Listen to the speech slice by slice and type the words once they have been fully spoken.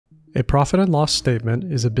A profit and loss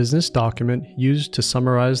statement is a business document used to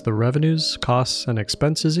summarize the revenues, costs, and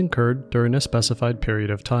expenses incurred during a specified period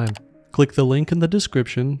of time. Click the link in the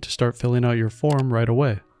description to start filling out your form right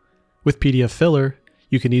away. With pdfFiller,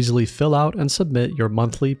 you can easily fill out and submit your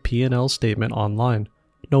monthly P&L statement online.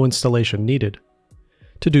 No installation needed.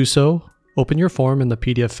 To do so, open your form in the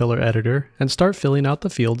pdfFiller editor and start filling out the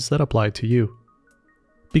fields that apply to you.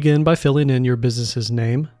 Begin by filling in your business's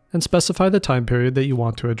name and specify the time period that you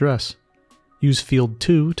want to address. Use field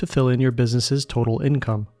 2 to fill in your business's total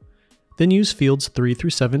income. Then use fields 3 through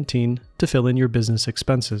 17 to fill in your business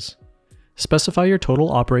expenses. Specify your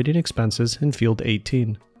total operating expenses in field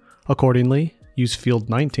 18. Accordingly, use field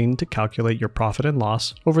 19 to calculate your profit and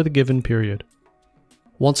loss over the given period.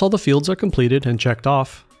 Once all the fields are completed and checked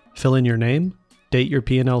off, fill in your name, date your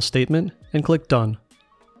P&L statement, and click Done.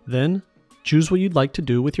 Then, choose what you'd like to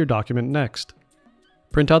do with your document next.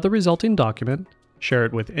 Print out the resulting document, share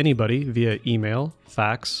it with anybody via email,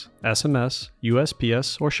 fax, SMS,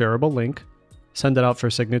 USPS, or shareable link, send it out for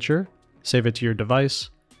signature, save it to your device,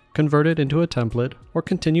 convert it into a template, or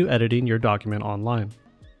continue editing your document online.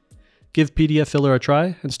 Give pdfFiller a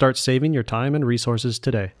try and start saving your time and resources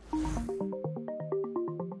today.